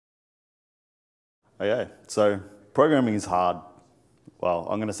Okay, so programming is hard. Well,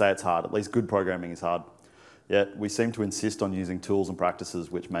 I'm going to say it's hard. At least good programming is hard. Yet we seem to insist on using tools and practices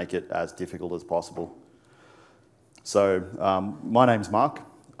which make it as difficult as possible. So my name's Mark.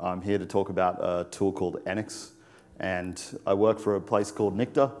 I'm here to talk about a tool called Annex, and I work for a place called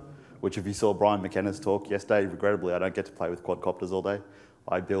Nicta, which if you saw Brian McKenna's talk yesterday, regrettably I don't get to play with quadcopters all day.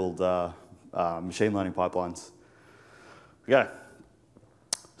 I build machine learning pipelines. Okay.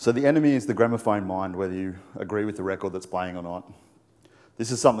 So the enemy is the gramophone mind, whether you agree with the record that's playing or not.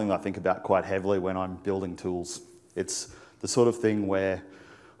 This is something I think about quite heavily when I'm building tools. It's the sort of thing where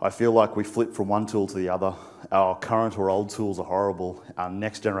I feel like we flip from one tool to the other. Our current or old tools are horrible. Our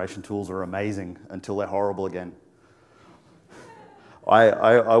next generation tools are amazing until they're horrible again.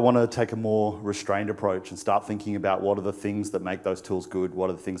 I want to take a more restrained approach and start thinking about what are the things that make those tools good,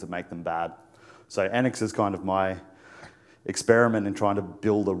 what are the things that make them bad. So Annex is kind of my experiment in trying to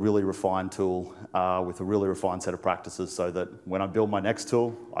build a really refined tool with a really refined set of practices so that when I build my next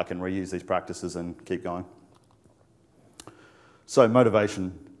tool, I can reuse these practices and keep going. So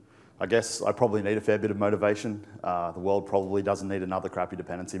motivation. I guess I probably need a fair bit of motivation. The world probably doesn't need another crappy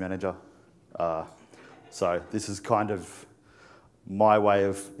dependency manager. So this is kind of my way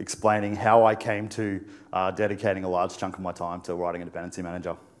of explaining how I came to dedicating a large chunk of my time to writing a dependency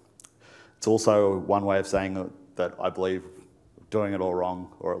manager. It's also one way of saying that I believe doing it all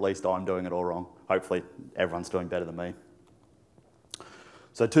wrong, or at least I'm doing it all wrong. Hopefully everyone's doing better than me.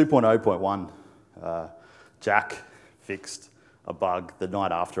 So 2.0.1, Jack fixed a bug the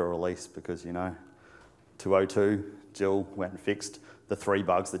night after a release because, you know, 2.02, Jill went and fixed the 3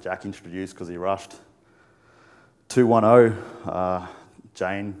 bugs that Jack introduced because he rushed. 2.10,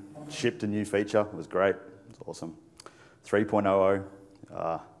 Jane shipped a new feature. It was great. It was awesome.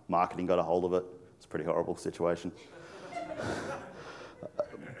 3.00, marketing got a hold of it. It's a pretty horrible situation.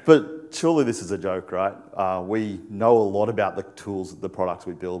 But surely this is a joke, right? We know a lot about the tools, the products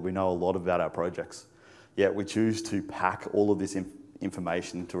we build. We know a lot about our projects. Yet we choose to pack all of this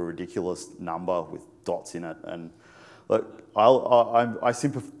information into a ridiculous number with dots in it. And look, I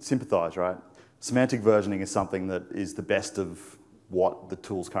sympathize, right? Semantic versioning is something that is the best of what the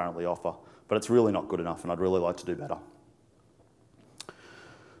tools currently offer, but it's really not good enough, and I'd really like to do better.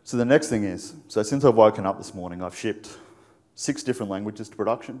 So the next thing is, so since I've woken up this morning, I've shipped 6 different languages to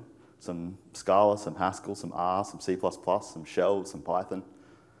production, some Scala, some Haskell, some R, some C++, some Shell, some Python.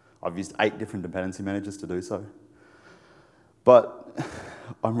 I've used 8 different dependency managers to do so. But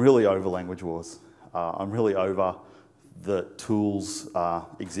I'm really over language wars. I'm really over the tools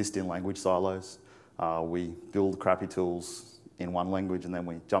exist in language silos. We build crappy tools in one language and then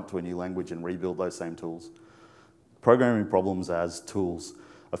we jump to a new language and rebuild those same tools. Programming problems as tools,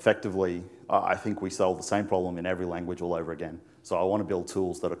 effectively, I think we solve the same problem in every language all over again. So I want to build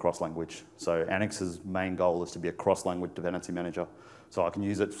tools that are cross-language. So Annex's main goal is to be a cross-language dependency manager. So I can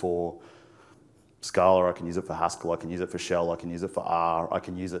use it for Scala, I can use it for Haskell, I can use it for Shell, I can use it for R, I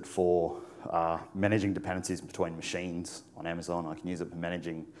can use it for managing dependencies between machines on Amazon, I can use it for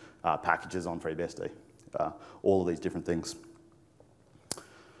managing packages on FreeBSD, all of these different things.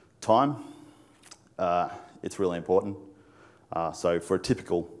 Time, it's really important. So for a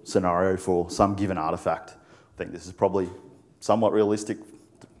typical scenario for some given artifact, I think this is probably somewhat realistic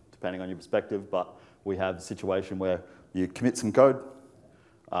depending on your perspective, but we have a situation where you commit some code,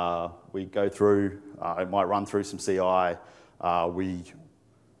 we go through, it might run through some CI, we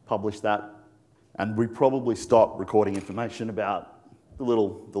publish that, and we probably stop recording information about the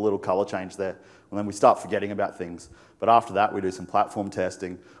little color change there, and then we start forgetting about things. But after that, we do some platform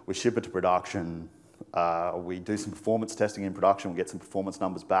testing, we ship it to production, we do some performance testing in production, we get some performance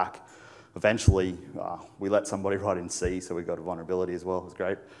numbers back. Eventually, we let somebody write in C, so we got a vulnerability as well, it was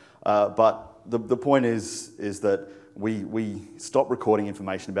great. But the point is that we stop recording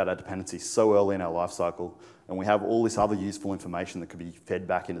information about our dependencies so early in our life cycle, and we have all this other useful information that could be fed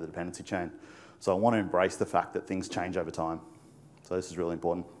back into the dependency chain. So I want to embrace the fact that things change over time. So this is really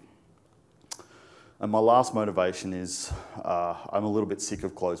important. And my last motivation is I'm a little bit sick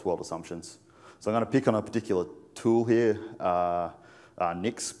of closed world assumptions. So I'm going to pick on a particular tool here,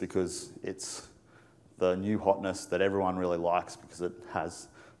 Nix, because it's the new hotness that everyone really likes because it has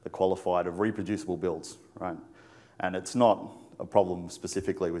the qualified of reproducible builds, right? And it's not a problem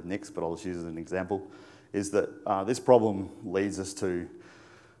specifically with Nix, but I'll just use it as an example, is that this problem leads us to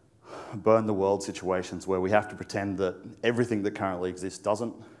burn the world situations where we have to pretend that everything that currently exists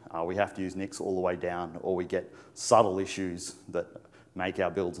doesn't. We have to use Nix all the way down, or we get subtle issues that make our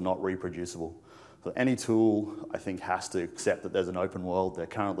builds not reproducible. So any tool, I think, has to accept that there's an open world. There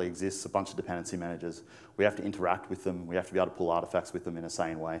currently exists a bunch of dependency managers. We have to interact with them. We have to be able to pull artifacts with them in a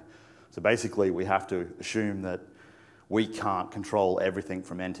sane way. So basically, we have to assume that we can't control everything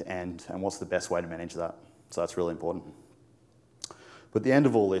from end to end, and what's the best way to manage that? So that's really important. But the end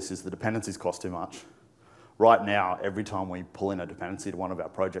of all this is the dependencies cost too much. Right now, every time we pull in a dependency to one of our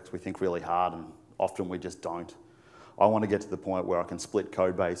projects, we think really hard, and often we just don't. I want to get to the point where I can split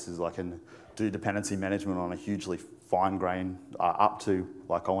code bases, I can do dependency management on a hugely fine grain, up to,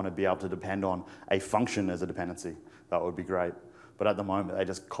 like I want to be able to depend on a function as a dependency. That would be great. But at the moment, they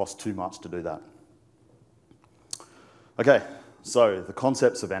just cost too much to do that. Okay, so the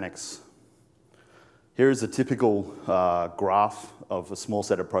concepts of annex. Here is a typical graph of a small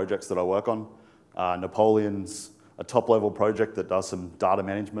set of projects that I work on. Napoleon's a top-level project that does some data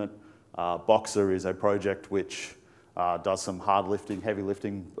management. Boxer is a project which does some hard lifting, heavy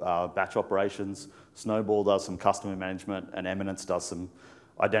lifting, batch operations. Snowball does some customer management, and Eminence does some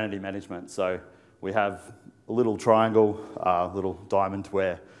identity management. So we have a little triangle, little diamond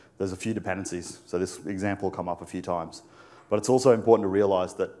where there's a few dependencies. So this example will come up a few times. But it's also important to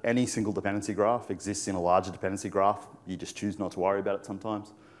realize that any single dependency graph exists in a larger dependency graph. You just choose not to worry about it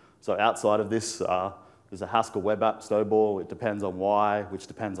sometimes. So outside of this, there's a Haskell web app, Snowball. It depends on Y, which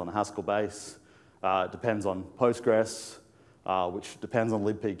depends on a Haskell base. It depends on Postgres, which depends on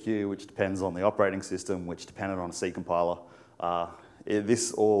libpq, which depends on the operating system, which depended on a C compiler.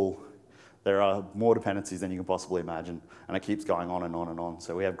 There are more dependencies than you can possibly imagine, and it keeps going on and on and on.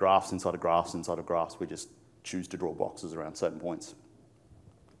 So we have graphs inside of graphs inside of graphs. We just choose to draw boxes around certain points.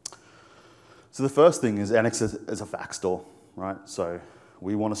 So the first thing is annex as a fact store, right? So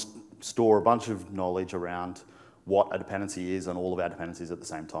we want to store a bunch of knowledge around what a dependency is and all of our dependencies at the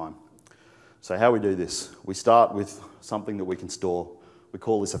same time. So how we do this, we start with something that we can store. We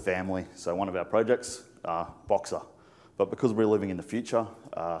call this a family. So one of our projects, Boxer. But because we're living in the future,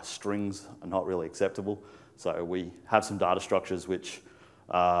 strings are not really acceptable. So we have some data structures which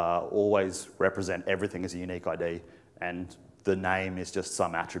always represent everything as a unique ID, and the name is just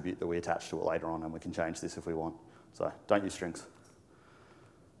some attribute that we attach to it later on, and we can change this if we want. So don't use strings.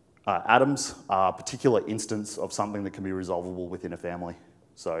 Atoms are a particular instance of something that can be resolvable within a family.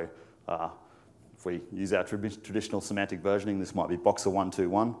 So if we use our traditional semantic versioning, this might be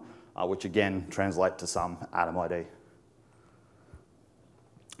boxer121, which again translate to some atom ID.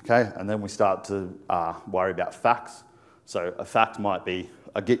 Okay, and then we start to worry about facts. So a fact might be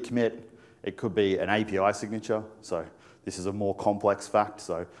a git commit. It could be an API signature. So this is a more complex fact.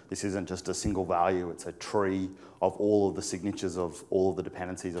 So this isn't just a single value. It's a tree of all of the signatures of all of the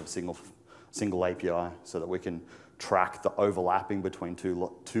dependencies of a single API, so that we can track the overlapping between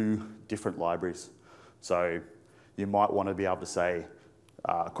two different libraries. So you might want to be able to say,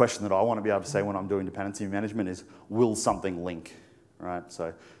 a question that I want to be able to say when I'm doing dependency management is, will something link, right?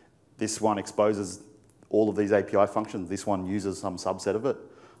 So this one exposes all of these API functions. This one uses some subset of it.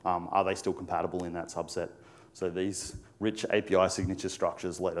 Are they still compatible in that subset? So these rich API signature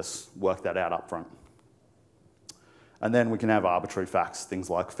structures let us work that out up front. And then we can have arbitrary facts, things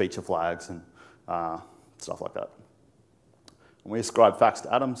like feature flags and stuff like that. When we ascribe facts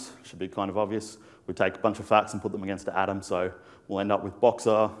to atoms, should be kind of obvious. We take a bunch of facts and put them against an atom, so we'll end up with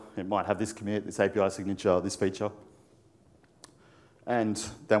Boxer. It might have this commit, this API signature, this feature. And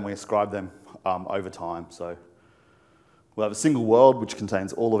then we ascribe them over time. So we'll have a single world which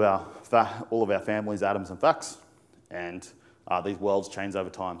contains all of our families, atoms, and facts, and these worlds change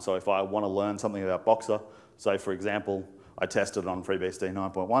over time. So if I want to learn something about Boxer, so for example, I tested on FreeBSD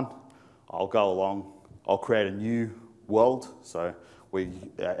 9.1, I'll go along, I'll create a new world. So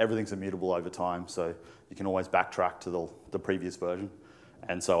everything's immutable over time, so you can always backtrack to the previous version.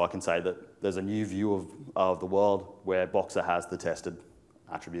 And so I can say that there's a new view of the world where Boxer has the tested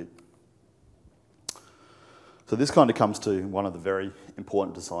attribute. So this kind of comes to one of the very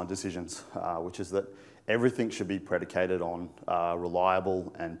important design decisions, which is that everything should be predicated on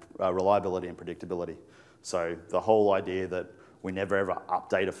reliability and predictability. So the whole idea that we never ever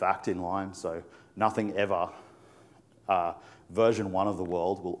update a fact in line, so nothing ever, version 1 of the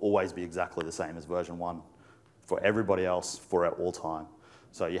world will always be exactly the same as version 1 for everybody else for all time.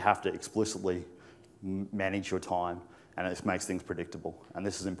 So you have to explicitly manage your time, and it makes things predictable. And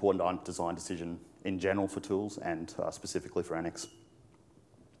this is an important design decision in general for tools and specifically for Annex.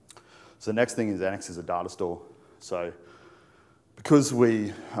 So the next thing is Annex is a data store. So because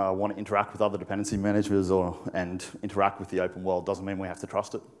we want to interact with other dependency managers and interact with the open world doesn't mean we have to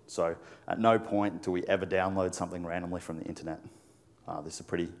trust it. So at no point do we ever download something randomly from the internet. This is a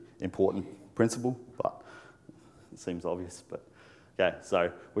pretty important principle, but it seems obvious. But okay,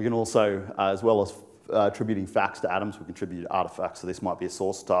 so we can also, as well as attributing facts to atoms, we can attribute artifacts. So this might be a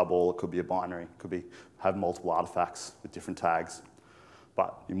source stub, or it could be a binary. It could have multiple artifacts with different tags.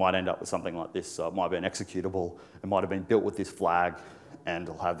 but you might end up with something like this. So it might be an executable, it might have been built with this flag, and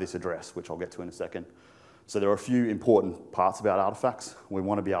it'll have this address, which I'll get to in a second. So there are a few important parts about artifacts. We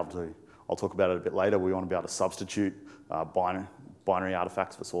want to be able to, I'll talk about it a bit later, we want to be able to substitute binary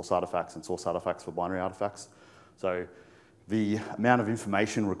artifacts for source artifacts and source artifacts for binary artifacts. So the amount of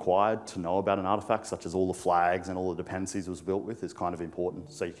information required to know about an artifact, such as all the flags and all the dependencies it was built with, is kind of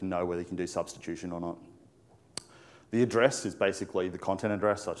important, so you can know whether you can do substitution or not. The address is basically the content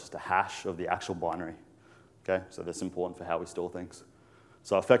address, so it's just a hash of the actual binary. Okay, so that's important for how we store things.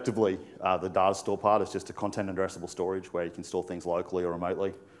 So effectively, the data store part is just a content addressable storage where you can store things locally or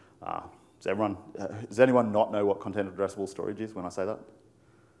remotely. Does anyone not know what content addressable storage is when I say that?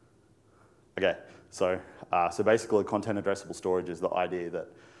 Okay, so basically content addressable storage is the idea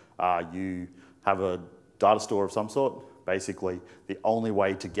that you have a data store of some sort. Basically, the only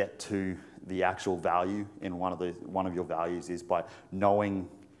way to get to the actual value in one of your values is by knowing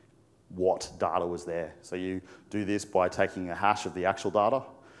what data was there. So you do this by taking a hash of the actual data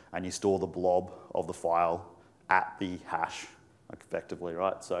and you store the blob of the file at the hash, effectively,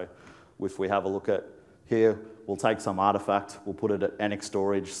 right? So if we have a look at here, we'll take some artifact, we'll put it at annex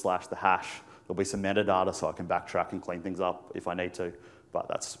storage / the hash. There'll be some metadata so I can backtrack and clean things up if I need to, but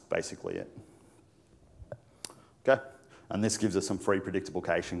that's basically it. Okay, and this gives us some free predictable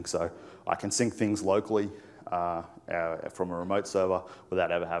caching, so I can sync things locally from a remote server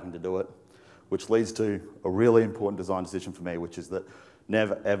without ever having to do it, which leads to a really important design decision for me, which is that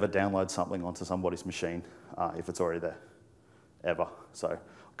never ever download something onto somebody's machine if it's already there, ever. So I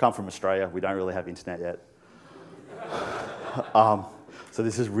come from Australia, we don't really have internet yet. So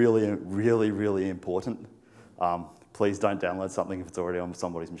this is really, really, really important. Please don't download something if it's already on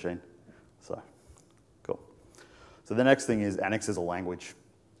somebody's machine. So, cool. So the next thing is annex as a language.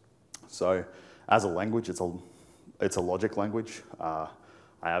 So as a language, it's a logic language. I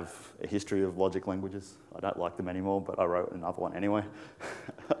have a history of logic languages. I don't like them anymore, but I wrote another one anyway.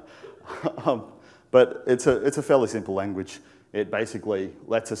 But it's a fairly simple language. It basically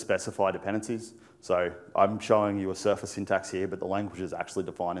lets us specify dependencies. So I'm showing you a surface syntax here, but the language is actually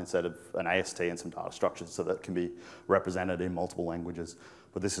defined instead of an AST and some data structures, so that it can be represented in multiple languages.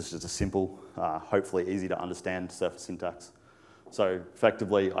 But this is just a simple, hopefully easy to understand surface syntax. So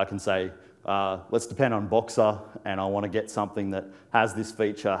effectively, I can say, let's depend on Boxer, and I want to get something that has this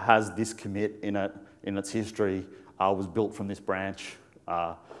feature, has this commit in it, in its history, was built from this branch.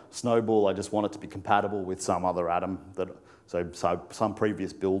 Snowball, I just want it to be compatible with some other atom, so some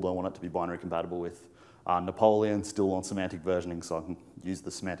previous build I want it to be binary compatible with. Napoleon, still on semantic versioning, so I can use the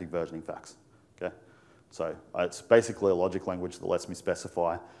semantic versioning facts. Okay? So it's basically a logic language that lets me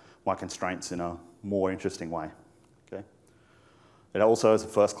specify my constraints in a more interesting way. Okay? It also has a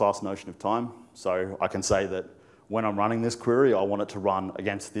first-class notion of time, so I can say that when I'm running this query, I want it to run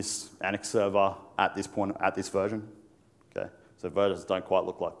against this annex server at this point, at this version. Okay? So versions don't quite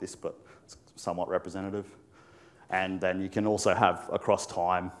look like this, but it's somewhat representative. And then you can also have across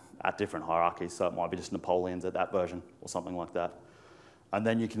time at different hierarchies, so it might be just Napoleon's at that version or something like that. And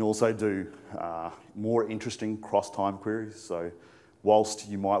then you can also do more interesting cross-time queries. So whilst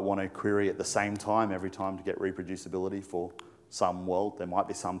you might want to query at the same time every time to get reproducibility for some world, there might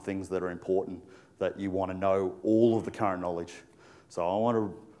be some things that are important that you want to know all of the current knowledge. So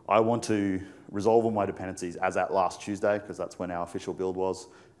I want to resolve all my dependencies as at last Tuesday, because that's when our official build was,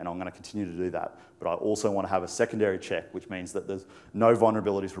 and I'm going to continue to do that. But I also want to have a secondary check, which means that there's no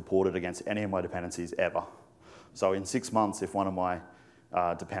vulnerabilities reported against any of my dependencies ever. So in 6 months, if one of my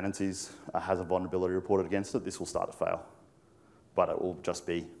dependencies has a vulnerability reported against it, this will start to fail. But it will just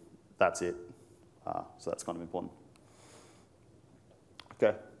be, that's it. So that's kind of important.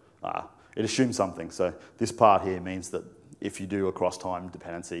 Okay, it assumes something. So this part here means that if you do a cross-time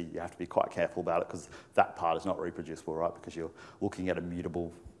dependency, you have to be quite careful about it, because that part is not reproducible, right? Because you're looking at a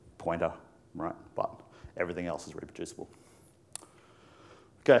mutable pointer, right? But everything else is reproducible.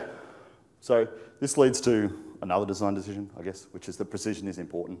 Okay, so this leads to another design decision, I guess, which is that precision is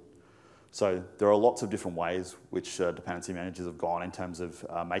important. So there are lots of different ways which dependency managers have gone in terms of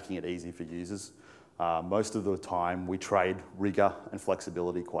making it easy for users. Most of the time, we trade rigour and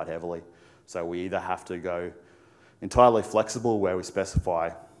flexibility quite heavily. So we either have to go entirely flexible, where we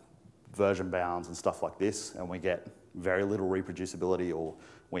specify version bounds and stuff like this, and we get very little reproducibility, or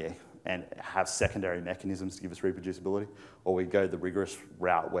and have secondary mechanisms to give us reproducibility, or we go the rigorous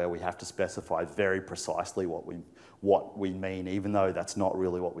route where we have to specify very precisely what we mean, even though that's not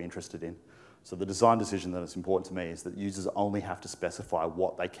really what we're interested in. So the design decision that is important to me is that users only have to specify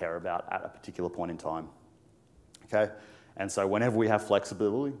what they care about at a particular point in time. Okay? And so whenever we have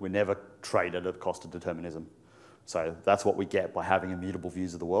flexibility, we never trade at the cost of determinism. So that's what we get by having immutable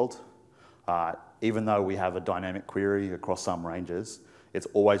views of the world. Even though we have a dynamic query across some ranges, it's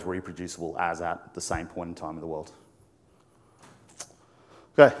always reproducible as at the same point in time in the world.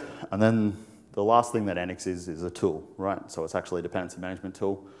 Okay, and then the last thing that annex is a tool, right? So it's actually a dependency management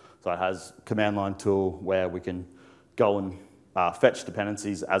tool. So it has a command line tool where we can go and fetch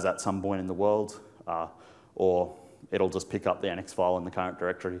dependencies as at some point in the world, or it'll just pick up the annex file in the current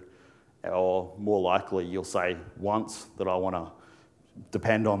directory. Or more likely, you'll say once that I want to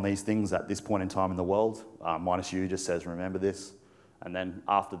depend on these things at this point in time in the world. -u just says remember this. And then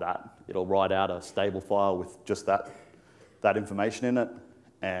after that, it'll write out a stable file with just that information in it.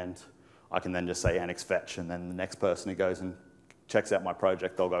 And I can then just say annex fetch. And then the next person who goes and checks out my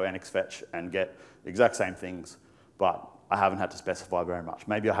project, they'll go annex fetch and get the exact same things. But I haven't had to specify very much.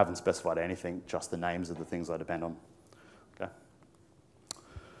 Maybe I haven't specified anything, just the names of the things I depend on. Okay.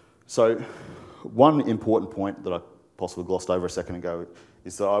 So one important point that I possibly glossed over a second ago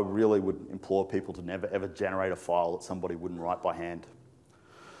is that I really would implore people to never ever generate a file that somebody wouldn't write by hand.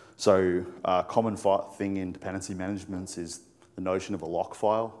 So a common thing in dependency management is the notion of a lock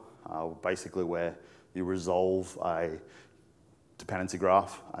file, basically where you resolve a dependency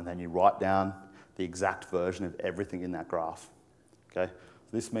graph and then you write down the exact version of everything in that graph. Okay?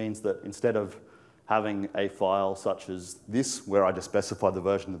 This means that instead of having a file such as this, where I just specify the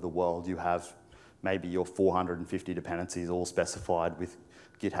version of the world, you have maybe your 450 dependencies all specified with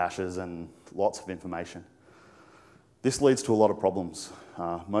Git hashes and lots of information. This leads to a lot of problems.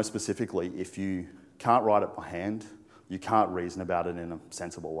 Most specifically, if you can't write it by hand, you can't reason about it in a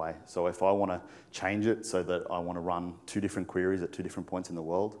sensible way. So if I want to change it so that I want to run 2 different queries at 2 different points in the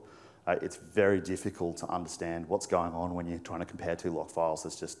world, it's very difficult to understand what's going on when you're trying to compare 2 log files.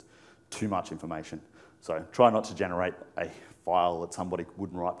 There's just too much information. So try not to generate a file that somebody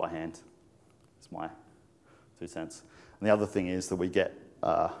wouldn't write by hand. It's my 2 cents. And the other thing is that we get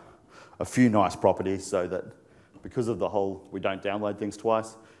a few nice properties so that because of the whole we don't download things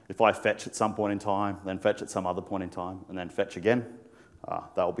twice, if I fetch at some point in time, then fetch at some other point in time, and then fetch again,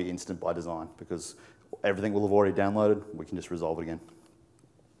 that will be instant by design because everything will have already downloaded. We can just resolve it again.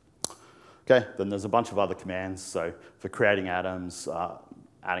 Okay, then there's a bunch of other commands. So for creating atoms,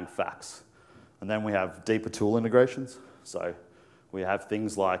 adding facts. And then we have deeper tool integrations. So we have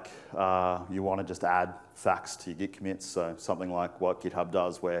things like you want to just add facts to your Git commits. So something like what GitHub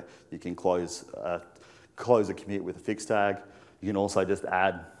does where you can close a commit with a fixed tag. You can also just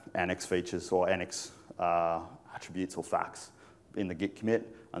add annex features or annex attributes or facts in the Git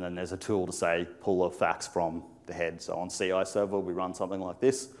commit. And then there's a tool to say pull a facts from the head. So on CI server, we run something like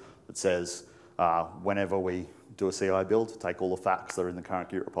this that says whenever we do a CI build, take all the facts that are in the current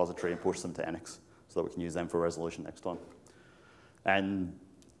Git repository and push them to annex so that we can use them for resolution next time. And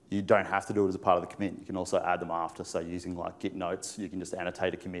you don't have to do it as a part of the commit. You can also add them after. So using like Git notes, you can just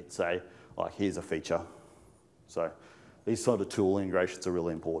annotate a commit, say, like, here's a feature. So these sort of tool integrations are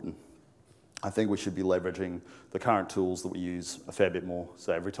really important. I think we should be leveraging the current tools that we use a fair bit more.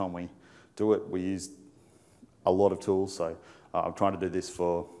 So every time we do it, we use a lot of tools. So I'm trying to do this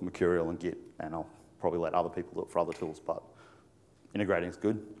for Mercurial and Git, and I'll probably let other people do it for other tools, but integrating is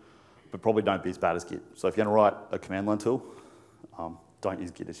good. But probably don't be as bad as Git. So if you're going to write a command line tool, don't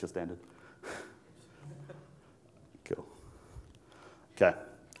use Git as your standard. Cool. Okay.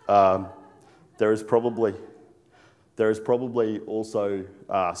 There is probably also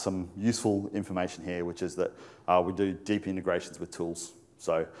some useful information here, which is that we do deep integrations with tools.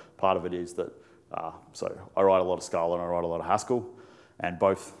 So part of it is that, so I write a lot of Scala and I write a lot of Haskell, and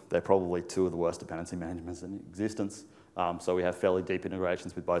they're probably 2 of the worst dependency managements in existence. So we have fairly deep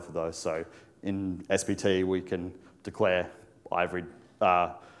integrations with both of those. So in SPT, we can declare Ivory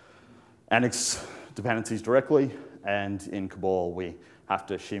annex dependencies directly, and in Cabal, we have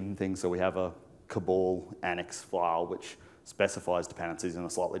to shim things, so we have a Cabal annex file which specifies dependencies in a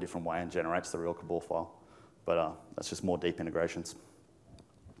slightly different way and generates the real Cabal file. But that's just more deep integrations.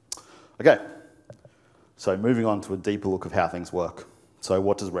 Okay, so moving on to a deeper look of how things work. So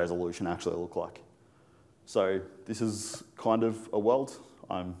what does resolution actually look like? So this is kind of a world.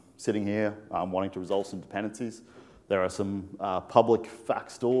 I'm sitting here wanting to resolve some dependencies. There are some public fact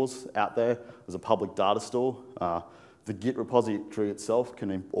stores out there. There's a public data store. The Git repository itself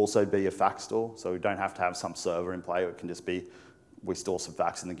can also be a fact store, so we don't have to have some server in play. It can just be, we store some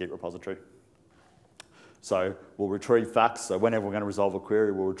facts in the Git repository. So we'll retrieve facts. So whenever we're going to resolve a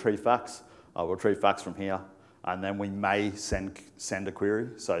query, we'll retrieve facts. We'll retrieve facts from here, and then we may send a query.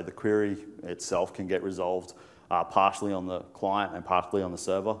 So the query itself can get resolved partially on the client and partially on the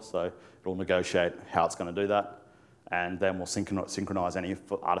server. So it'll negotiate how it's going to do that. And then we'll synchronize any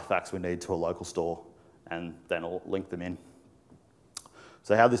artifacts we need to a local store and then I'll link them in.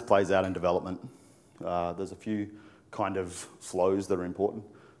 So how this plays out in development, there's a few kind of flows that are important.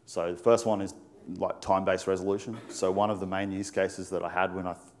 So the first one is like time-based resolution. So one of the main use cases that I had when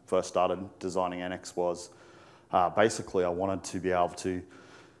I first started designing Annex was basically I wanted to be able to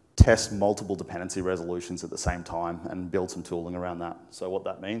test multiple dependency resolutions at the same time and build some tooling around that. So what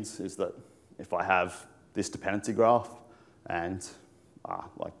that means is that if I have this dependency graph and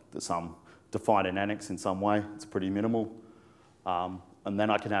like there's some defined in Annex in some way, it's pretty minimal. And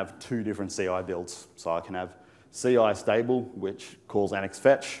then I can have two different CI builds. So I can have CI stable, which calls annex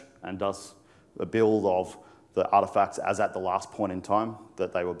fetch and does a build of the artifacts as at the last point in time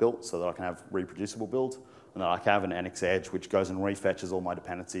that they were built so that I can have reproducible builds. And then I can have an annex edge, which goes and refetches all my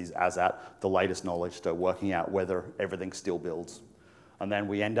dependencies as at the latest knowledge, so working out whether everything still builds. And then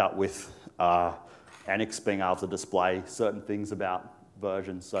we end up with annex being able to display certain things about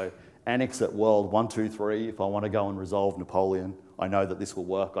versions. So annex at world 1, 2, 3, if I want to go and resolve Napoleon, I know that this will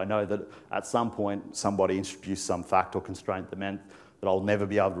work. I know that at some point somebody introduced some fact or constraint that meant that I'll never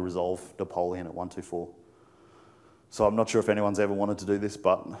be able to resolve Napoleon at 1, 2, 4. So I'm not sure if anyone's ever wanted to do this,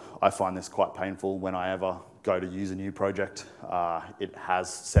 but I find this quite painful when I ever go to use a new project. It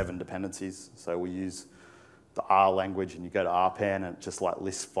has 7 dependencies. So we use the R language and you go to RPen and it just like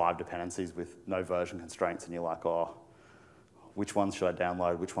lists 5 dependencies with no version constraints and you're like, oh, which ones should I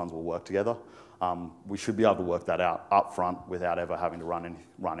download? Which ones will work together? We should be able to work that out up front without ever having to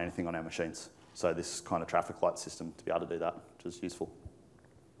run anything on our machines. So this kind of traffic light system to be able to do that, which is useful.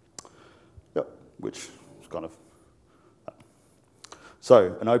 Yep, which is kind of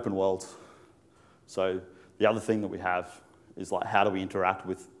So an open world. So the other thing that we have is like how do we interact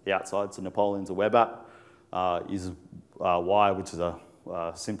with the outside? So Napoleon's a web app, uses Y, which is a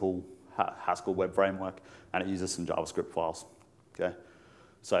simple Haskell web framework, and it uses some JavaScript files. Okay.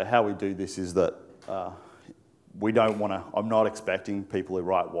 So how we do this is that we don't want to. I'm not expecting people who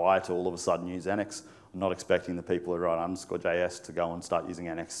write Y to all of a sudden use Annex. I'm not expecting the people who write _JS to go and start using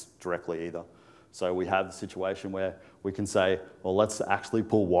Annex directly either. So we have the situation where we can say, well, let's actually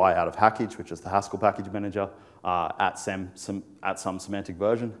pull Y out of Hackage, which is the Haskell package manager, at some semantic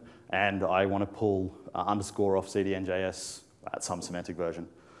version, and I want to pull underscore off CDNJS at some semantic version.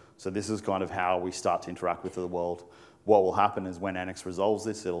 So this is kind of how we start to interact with the world. What will happen is when Annex resolves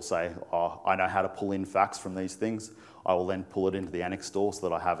this, it'll say, oh, I know how to pull in facts from these things. I will then pull it into the Annex store so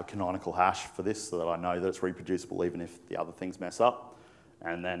that I have a canonical hash for this so that I know that it's reproducible even if the other things mess up.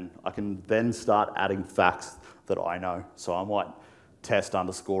 And then I can then start adding facts that I know. So I might test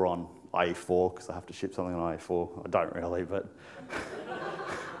underscore on IE4 because I have to ship something on IE4. I don't really, but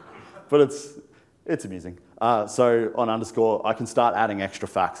but it's amusing. So on underscore, I can start adding extra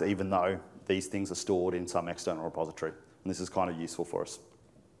facts even though these things are stored in some external repository. And this is kind of useful for us.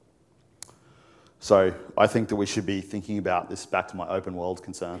 So I think that we should be thinking about this back to my open world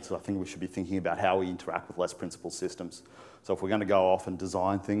concerns. So I think we should be thinking about how we interact with less principled systems. So if we're going to go off and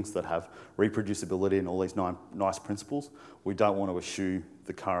design things that have reproducibility and all these nice principles, we don't want to eschew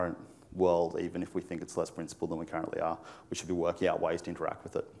the current world, even if we think it's less principled than we currently are. We should be working out ways to interact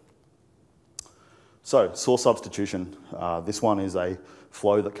with it. So source substitution. This one is a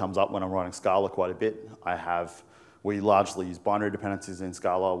flow that comes up when I'm writing Scala quite a bit. We largely use binary dependencies in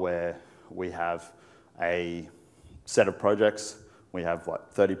Scala where we have a set of projects. We have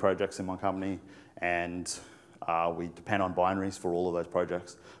like 30 projects in one company, and we depend on binaries for all of those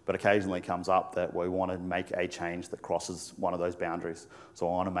projects. But occasionally it comes up that we want to make a change that crosses one of those boundaries. So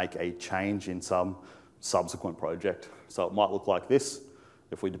I want to make a change in some subsequent project. So it might look like this.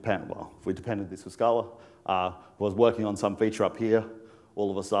 If we depended this with Scala, was working on some feature up here, all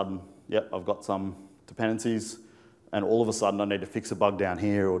of a sudden, yep, I've got some dependencies, and all of a sudden I need to fix a bug down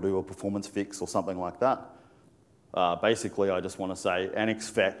here or do a performance fix or something like that. Basically, I just want to say annex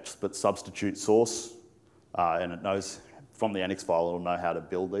fetch, but substitute source, and it knows from the annex file, it'll know how to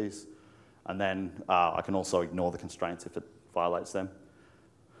build these. And then I can also ignore the constraints if it violates them.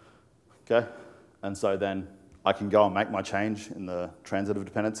 Okay, and so then I can go and make my change in the transitive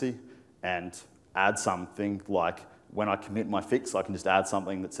dependency and add something like when I commit my fix, I can just add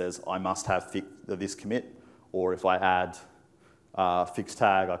something that says I must have this commit, or if I add fix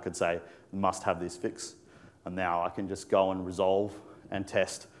tag, I could say must have this fix. And now I can just go and resolve and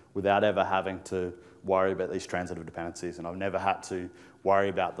test without ever having to worry about these transitive dependencies. And I've never had to worry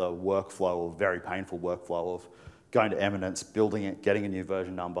about the workflow, or very painful workflow of going to Eminence, building it, getting a new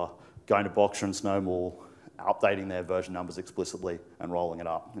version number, going to Boxer and Snowball, updating their version numbers explicitly and rolling it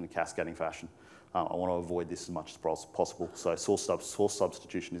up in a cascading fashion. I want to avoid this as much as possible. So source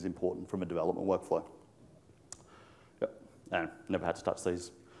substitution is important from a development workflow. Yep, and never had to touch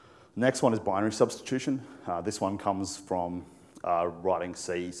these. Next one is binary substitution. This one comes from writing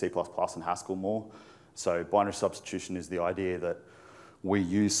C, C++, and Haskell more. So binary substitution is the idea that we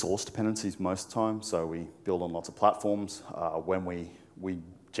use source dependencies most of the time. So we build on lots of platforms. When we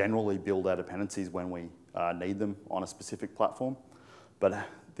generally build our dependencies when we need them on a specific platform. But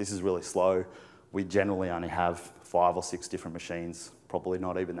this is really slow. We generally only have 5 or 6 different machines, probably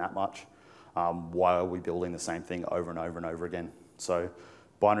not even that much. Why are we building the same thing over and over and over again? So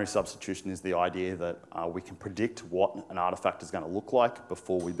binary substitution is the idea that we can predict what an artifact is going to look like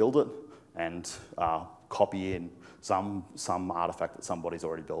before we build it and copy in some artifact that somebody's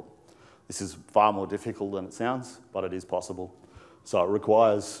already built. This is far more difficult than it sounds, but it is possible. So it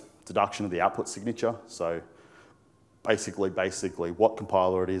requires deduction of the output signature. So basically what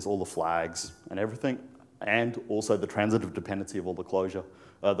compiler it is, all the flags and everything, and also the transitive dependency of all the closure,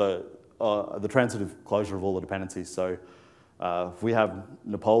 the transitive closure of all the dependencies. So if we have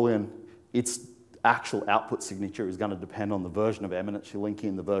Napoleon, its actual output signature is going to depend on the version of Eminence you link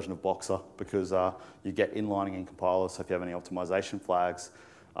in, the version of Boxer, because you get inlining in compilers. So if you have any optimization flags,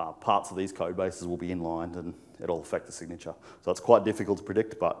 parts of these code bases will be inlined and it'll affect the signature. So it's quite difficult to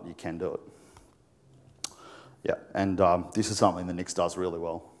predict, but you can do it. Yeah, and this is something that Nix does really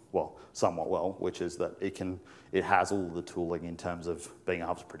well, somewhat well, which is that it has all the tooling in terms of being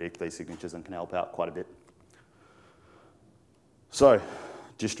able to predict these signatures and can help out quite a bit. So,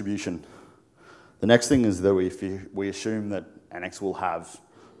 distribution. The next thing is that we assume that annex will have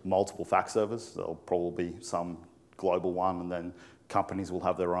multiple fax servers. There'll probably be some global one, and then companies will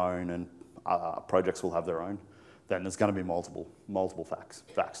have their own, and projects will have their own. Then there's going to be multiple fax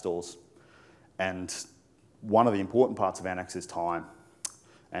stores. And one of the important parts of annex is time.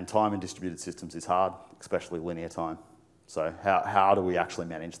 And time in distributed systems is hard, especially linear time. So how do we actually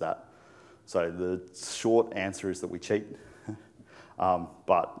manage that? So the short answer is that we cheat.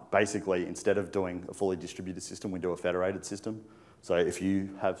 But basically, instead of doing a fully distributed system, we do a federated system. So if you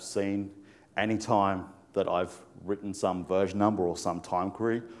have seen any time that I've written some version number or some time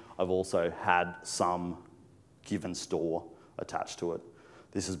query, I've also had some given store attached to it.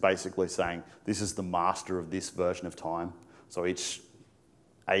 This is basically saying this is the master of this version of time. So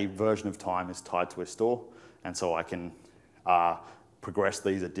a version of time is tied to a store, and so I can progress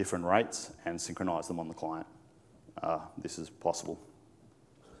these at different rates and synchronize them on the client. This is possible.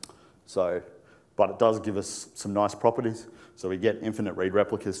 So, but it does give us some nice properties. So we get infinite read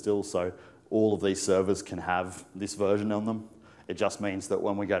replicas still, so all of these servers can have this version on them. It just means that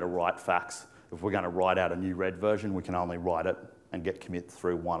when we go to write fax, if we're going to write out a new read version, we can only write it and get commit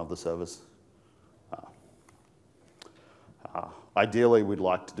through one of the servers. Ideally, we'd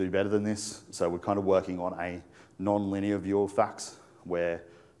like to do better than this. So we're kind of working on a non-linear view of fax, where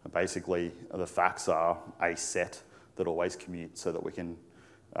basically the fax are a set that always commute, so that we can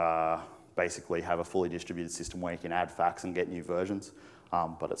basically have a fully distributed system where you can add fax and get new versions.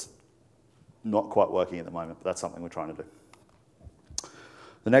 But it's not quite working at the moment, but that's something we're trying to do.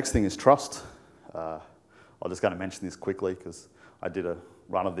 The next thing is trust. I'm just going to mention this quickly because I did a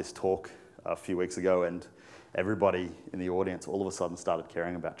run of this talk a few weeks ago, and everybody in the audience all of a sudden started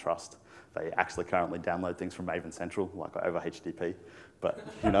caring about trust. They actually currently download things from Maven Central, like over HTTP, but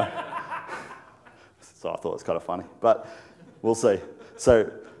you know. So I thought it was kind of funny, but we'll see.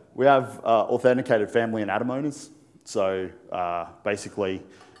 So we have authenticated family and atom owners. So basically,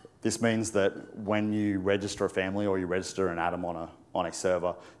 this means that when you register a family or you register an atom on a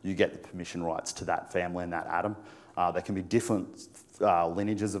server, you get the permission rights to that family and that atom. There can be different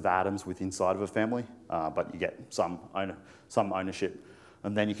lineages of atoms within inside of a family, but you get some ownership.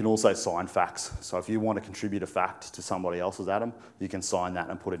 And then you can also sign facts. So if you want to contribute a fact to somebody else's atom, you can sign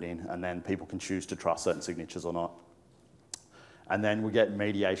that and put it in, and then people can choose to trust certain signatures or not. And then we get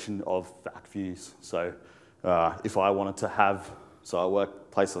mediation of fact views. So if I wanted to have,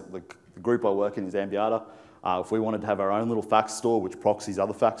 the group I work in is Ambiata. If we wanted to have our own little fax store which proxies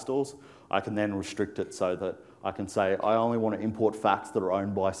other fax stores, I can then restrict it so that I can say I only want to import facts that are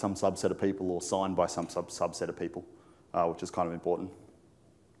owned by some subset of people or signed by some subset of people, which is kind of important.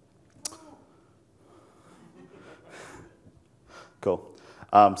 Cool.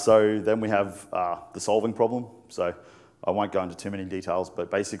 So then we have the solving problem. So I won't go into too many details, but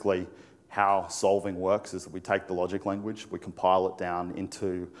basically how solving works is that we take the logic language, we compile it down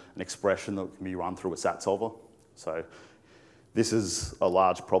into an expression that can be run through a SAT solver. So this is a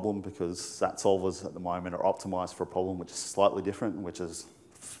large problem because SAT solvers at the moment are optimized for a problem which is slightly different, which is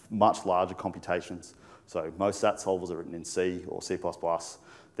much larger computations. So most SAT solvers are written in C or C++.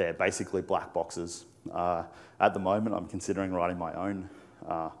 They're basically black boxes. At the moment, I'm considering writing my own.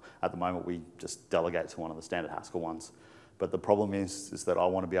 At the moment, we just delegate to one of the standard Haskell ones. But the problem is that I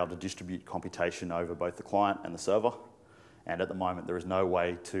want to be able to distribute computation over both the client and the server. And at the moment, there is no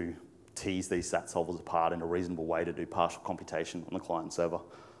way to tease these SAT solvers apart in a reasonable way to do partial computation on the client and server.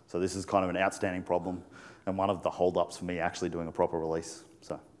 So this is kind of an outstanding problem and one of the holdups for me actually doing a proper release.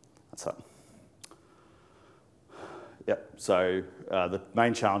 So that's it. Yep, so the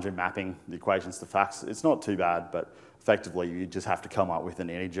main challenge in mapping the equations to facts, it's not too bad, but effectively you just have to come up with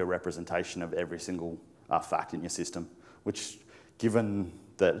an integer representation of every single fact in your system, which given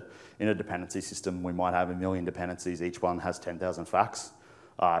that in a dependency system we might have 1 million dependencies, each one has 10,000 facts.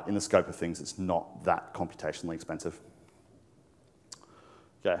 In the scope of things, it's not that computationally expensive.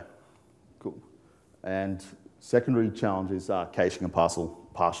 Okay, cool. And secondary challenges are caching and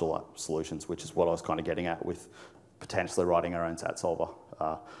partial solutions, which is what I was kind of getting at with potentially writing our own SAT solver.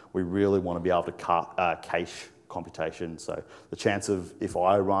 We really want to be able to cache computation. So the chance of, if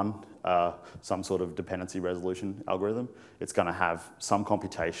I run some sort of dependency resolution algorithm, it's going to have some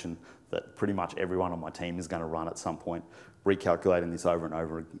computation that pretty much everyone on my team is going to run at some point. Recalculating this over and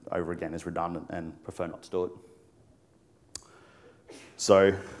over again is redundant and prefer not to do it.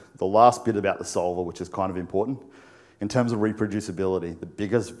 So the last bit about the solver, which is kind of important, in terms of reproducibility, the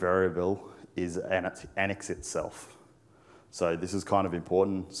biggest variable is annex itself. So this is kind of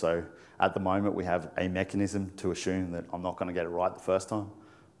important. So at the moment, we have a mechanism to assume that I'm not going to get it right the first time,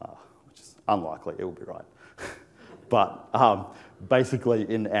 which is unlikely, it will be right. But basically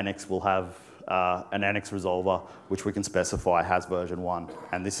in annex, we'll have an annex resolver, which we can specify has version 1.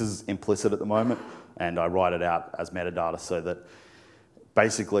 And this is implicit at the moment, and I write it out as metadata so that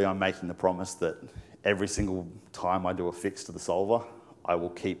basically I'm making the promise that every single time I do a fix to the solver, I will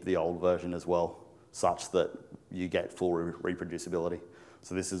keep the old version as well, such that you get full reproducibility.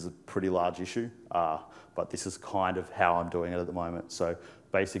 So this is a pretty large issue, but this is kind of how I'm doing it at the moment. So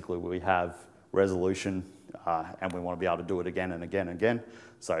basically we have resolution, and we want to be able to do it again and again and again.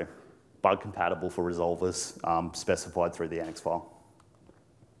 So bug compatible for resolvers specified through the annex file.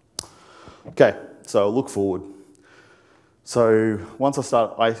 Okay, so look forward. So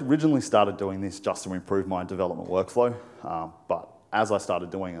I originally started doing this just to improve my development workflow, but as I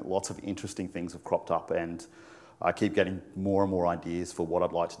started doing it, lots of interesting things have cropped up, and I keep getting more and more ideas for what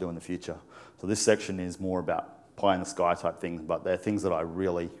I'd like to do in the future. So this section is more about pie in the sky type things, but they're things that I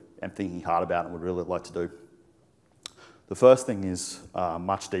really am thinking hard about and would really like to do. The first thing is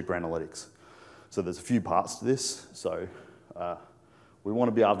much deeper analytics. So there's a few parts to this. So we want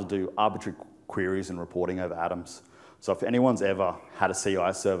to be able to do arbitrary queries and reporting over atoms. So if anyone's ever had a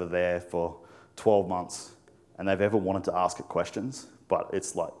CI server there for 12 months and they've ever wanted to ask it questions, but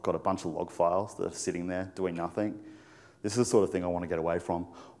it's like got a bunch of log files that are sitting there doing nothing, this is the sort of thing I want to get away from.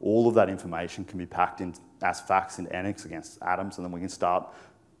 All of that information can be packed in as facts in annex against atoms, and then we can start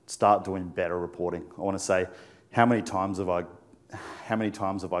doing better reporting. I want to say, how many times have I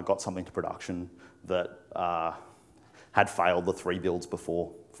got something to production that had failed the 3 builds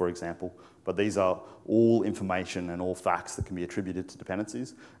before, for example. But these are all information and all facts that can be attributed to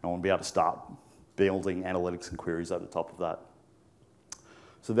dependencies. And I want to be able to start building analytics and queries over the top of that.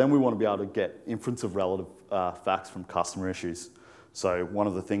 So then we want to be able to get inference of relative facts from customer issues. So one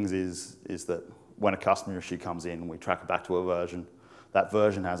of the things is that when a customer issue comes in, we track it back to a version. That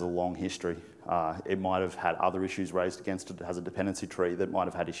version has a long history. It might have had other issues raised against it. It has a dependency tree that might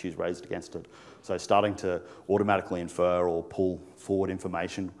have had issues raised against it. So starting to automatically infer or pull forward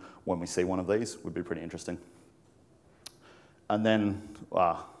information when we see one of these would be pretty interesting. And then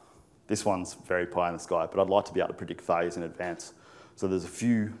this one's very pie in the sky, but I'd like to be able to predict failures in advance. So there's a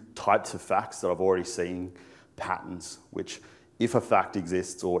few types of facts that I've already seen patterns, which if a fact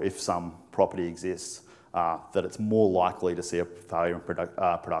exists or if some property exists, that it's more likely to see a failure in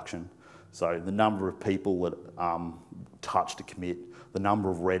production. So the number of people that touched a commit, the number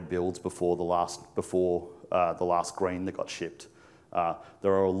of red builds before the last green that got shipped.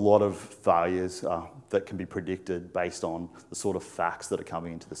 There are a lot of failures that can be predicted based on the sort of facts that are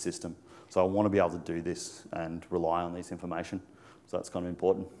coming into the system. So I want to be able to do this and rely on this information. So that's kind of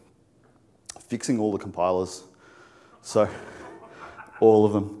important. Fixing all the compilers. So all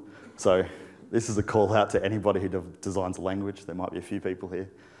of them. So this is a call out to anybody who designs a language. There might be a few people here.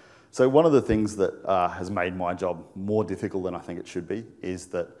 So one of the things that has made my job more difficult than I think it should be is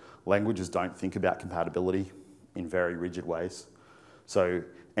that languages don't think about compatibility in very rigid ways. So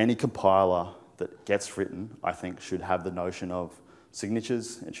any compiler that gets written, I think, should have the notion of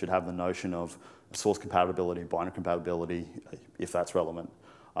signatures. It should have the notion of source compatibility, binary compatibility, if that's relevant.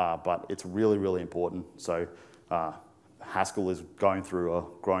 But it's really, really important. So Haskell is going through a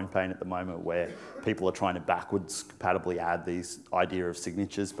growing pain at the moment where people are trying to backwards compatibly add these idea of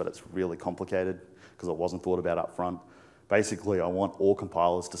signatures, but it's really complicated because it wasn't thought about up front. basically I want all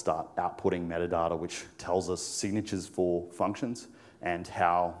compilers to start outputting metadata which tells us signatures for functions and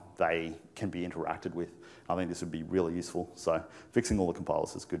how they can be interacted with. I think this would be really useful, so fixing all the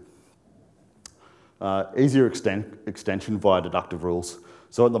compilers is good. Easier extension via deductive rules.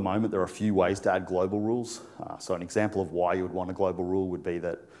 So at the moment, there are a few ways to add global rules. So an example of why you would want a global rule would be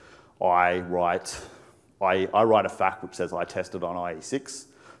that I write a fact which says I tested on IE6.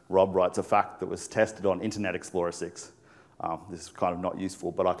 Rob writes a fact that was tested on Internet Explorer 6. This is kind of not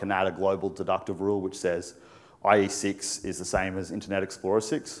useful, but I can add a global deductive rule which says IE6 is the same as Internet Explorer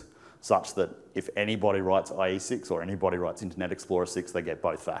 6, such that if anybody writes IE6 or anybody writes Internet Explorer 6, they get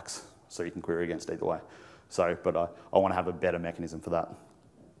both facts. So you can query against either way. So, but I want to have a better mechanism for that.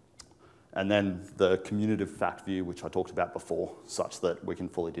 And then the commutative fact view, which I talked about before, such that we can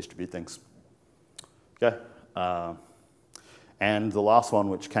fully distribute things. Okay. And the last one,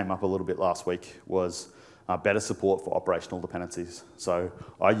 which came up a little bit last week, was better support for operational dependencies. So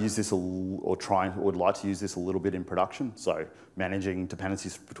I use this, would like to use this a little bit in production. So managing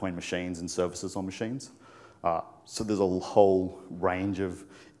dependencies between machines and services on machines. So there's a whole range of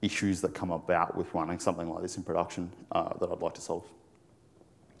issues that come about with running something like this in production that I'd like to solve.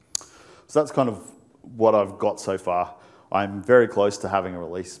 So that's kind of what I've got so far. I'm very close to having a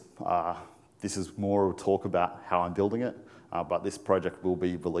release. This is more a talk about how I'm building it, but this project will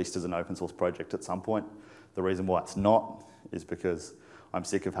be released as an open source project at some point. The reason why it's not is because I'm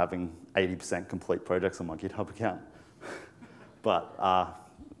sick of having 80% complete projects on my GitHub account. But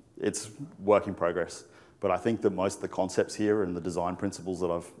it's work in progress. But I think that most of the concepts here and the design principles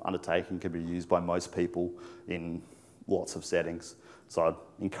that I've undertaken can be used by most people in lots of settings. So I'd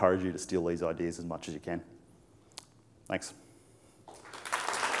encourage you to steal these ideas as much as you can. Thanks.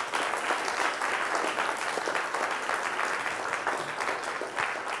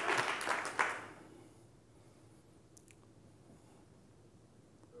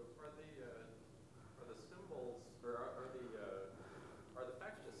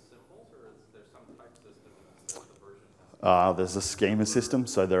 There's a schema system,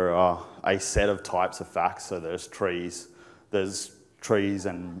 so there are a set of types of facts. So there's trees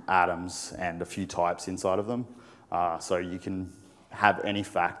and atoms and a few types inside of them. So you can have any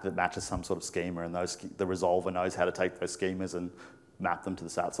fact that matches some sort of schema, and the resolver knows how to take those schemas and map them to the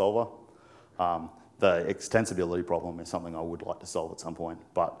SAT solver. The extensibility problem is something I would like to solve at some point,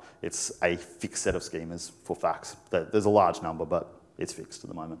 but it's a fixed set of schemas for facts. There's a large number, but it's fixed at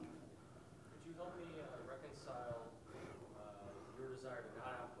the moment. Could you help me reconcile your desire to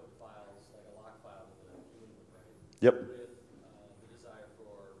not output files like a log file that a human would write Yep. with the desire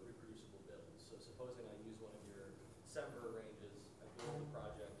for reproducible builds? So supposing I use one of your Semver ranges, I build the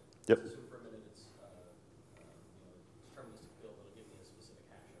project. Yep. Let's assume for a minute it's deterministic build that'll give me a specific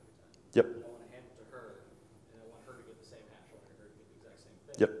hash every time. Yep. I want to hand it to her, and I want her to get the same hash. I want her to get the exact same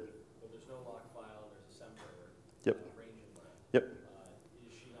thing. Yep. But there's no log file. There's a Semver Yep. range in there. Yep.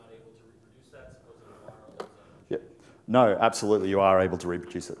 Is she not able to reproduce that? Supposing you are. Yep. No, absolutely, you are able to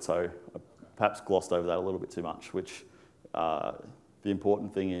reproduce it. So I perhaps glossed over that a little bit too much, which the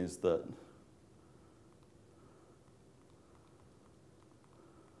important thing is that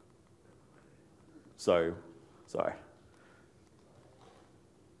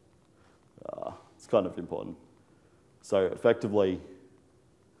it's kind of important. So effectively,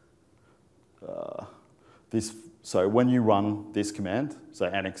 so when you run this command, so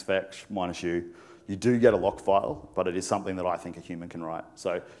annex fetch -u, you do get a lock file, but it is something that I think a human can write.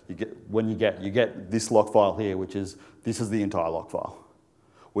 So you get this lock file here, this is the entire lock file,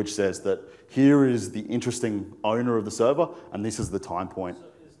 which says that here is the interesting owner of the server, and this is the time point. So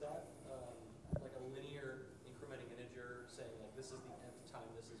is that like a linear incrementing integer saying like this is the nth time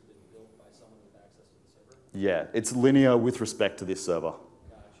this has been built by someone with access to the server? Yeah, it's linear with respect to this server.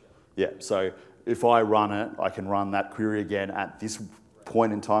 Gotcha. Yeah, so if I run it, I can run that query again at this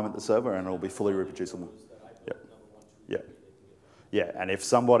point in time at the server, and it'll be fully reproducible. Yep. Yeah. Yeah, and if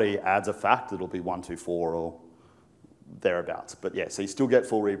somebody adds a fact, it'll be 1, 2, 4 or thereabouts. But yeah, so you still get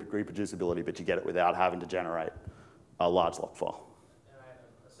full reproducibility, but you get it without having to generate a large lock file. And I have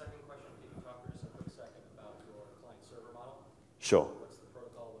a second question. Can you talk for just a quick second about your client-server model? Sure. What's the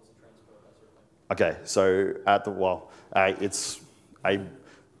protocol? What's the transport? That sort of thing. Okay, so it's a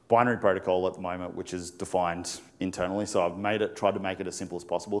binary protocol at the moment, which is defined internally. So I've tried to make it as simple as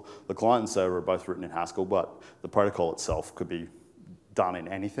possible. The client and server are both written in Haskell, but the protocol itself could be done in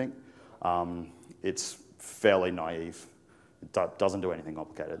anything. It's fairly naive. It doesn't do anything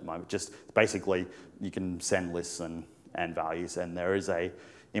complicated at the moment. Just basically, you can send lists and values, and there is a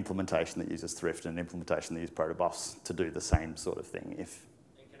implementation that uses thrift and an implementation that uses protobufs to do the same sort of thing. And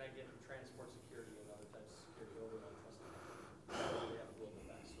can I get transport security and other types of security over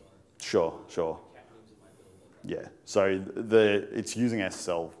Sure, sure. cat memes in my build. Yeah, so it's using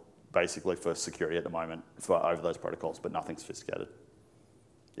SSL basically for security at the moment for over those protocols, but nothing sophisticated.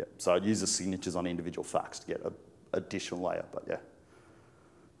 Yeah, so it uses signatures on individual facts to get an additional layer, but yeah.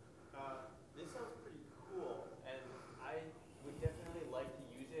 This sounds pretty cool, and I would definitely like to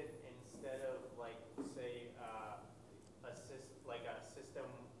use it instead of like, say, a system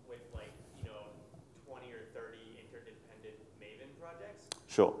with like 20 or 30 interdependent Maven projects.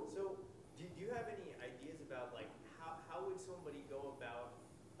 Sure. So, do you have any ideas about like how would somebody go about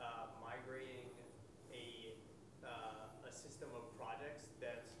migrating a system of projects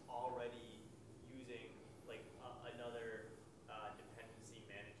that's already using like another dependency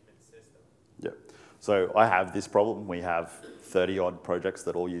management system? Yeah. So I have this problem. We have 30-odd projects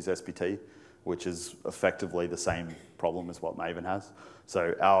that all use SPT, which is effectively the same problem as what Maven has.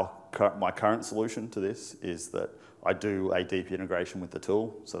 So my current solution to this is that I do a deep integration with the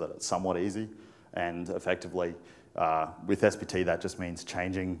tool so that it's somewhat easy. And effectively, with SPT, that just means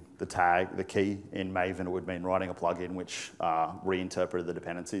changing the key in Maven. It would mean writing a plugin which reinterpreted the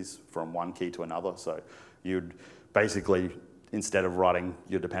dependencies from one key to another. So you'd basically, instead of writing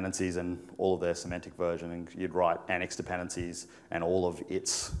your dependencies and all of their semantic versioning, you'd write annex dependencies and all of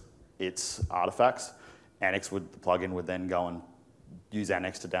its artifacts. Annex the plugin would then go and use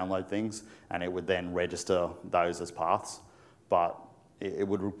annex to download things, and it would then register those as paths. But it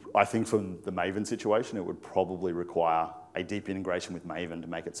would, I think from the Maven situation, it would probably require a deep integration with Maven to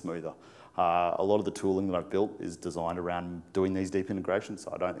make it smoother. A lot of the tooling that I've built is designed around doing these deep integrations,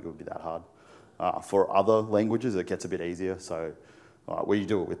 so I don't think it would be that hard. For other languages, it gets a bit easier. So we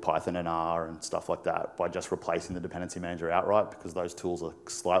do it with Python and R and stuff like that by just replacing the dependency manager outright, because those tools are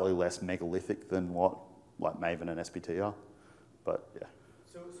slightly less megalithic than what like Maven and SPT are. But yeah.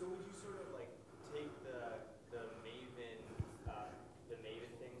 So would you sort of like take the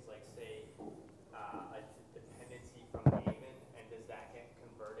Maven things, like say a dependency from Maven, and does that get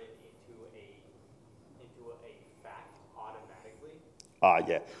converted into a fact automatically?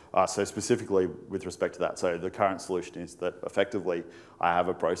 Yeah. So specifically with respect to that, so the current solution is that effectively I have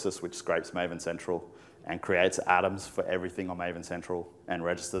a process which scrapes Maven Central and creates atoms for everything on Maven Central and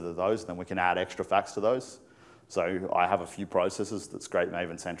register to those. Then we can add extra facts to those. So I have a few processes that scrape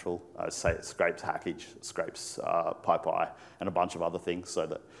Maven Central, say it scrapes Hackage, scrapes PyPy, and a bunch of other things, so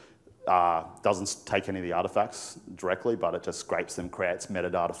that doesn't take any of the artifacts directly, but it just scrapes them, creates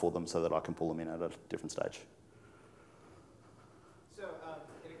metadata for them so that I can pull them in at a different stage. So it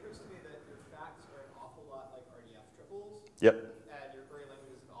occurs to me that your facts are an awful lot like RDF triples. Yep. And your query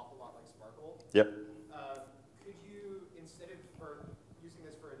language is an awful lot like Sparkle. Yep. Could you, instead of using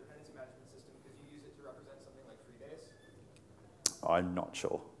this for a dependency management system, could you use it to represent something like Freebase? I'm not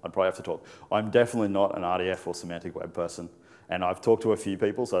sure. I'd probably have to talk. I'm definitely not an RDF or semantic web person. And I've talked to a few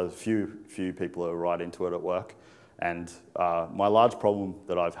people, so a few people are right into it at work. And my large problem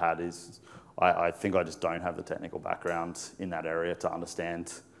that I've had is I think I just don't have the technical background in that area to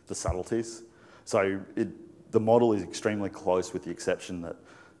understand the subtleties. So the model is extremely close, with the exception that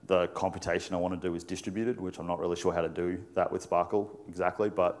the computation I want to do is distributed, which I'm not really sure how to do that with Sparkle exactly,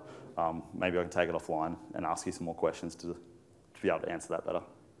 but maybe I can take it offline and ask you some more questions to be able to answer that better. So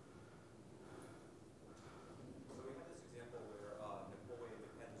we have this example where Napoleon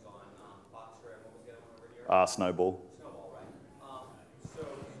depends on Boxer, and what was the other one over here? Snowball. Snowball, right. So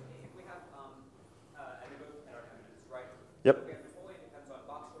if we have, and we both depend on eminence, right? Yep. So we have Napoleon depends on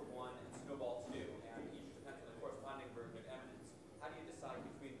Boxer 1 and Snowball 2, and each depends on the corresponding version of eminence. How do you decide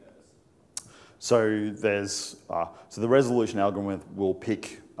between those? So so the resolution algorithm will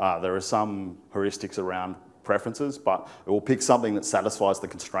pick, there are some heuristics around preferences, but it will pick something that satisfies the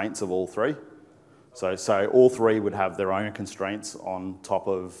constraints of all three. So all three would have their own constraints on top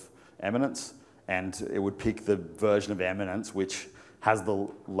of eminence, and it would pick the version of eminence which has the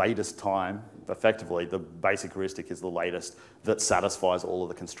latest time. Effectively, the basic heuristic is the latest that satisfies all of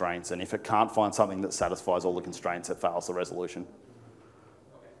the constraints, and if it can't find something that satisfies all the constraints, it fails the resolution.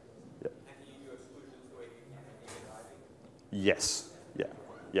 Okay. Yep. And can you do exclusions the way you can in Ivy? Yes. Yeah.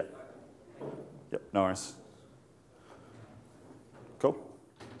 Yep. Yep. No worries. Cool.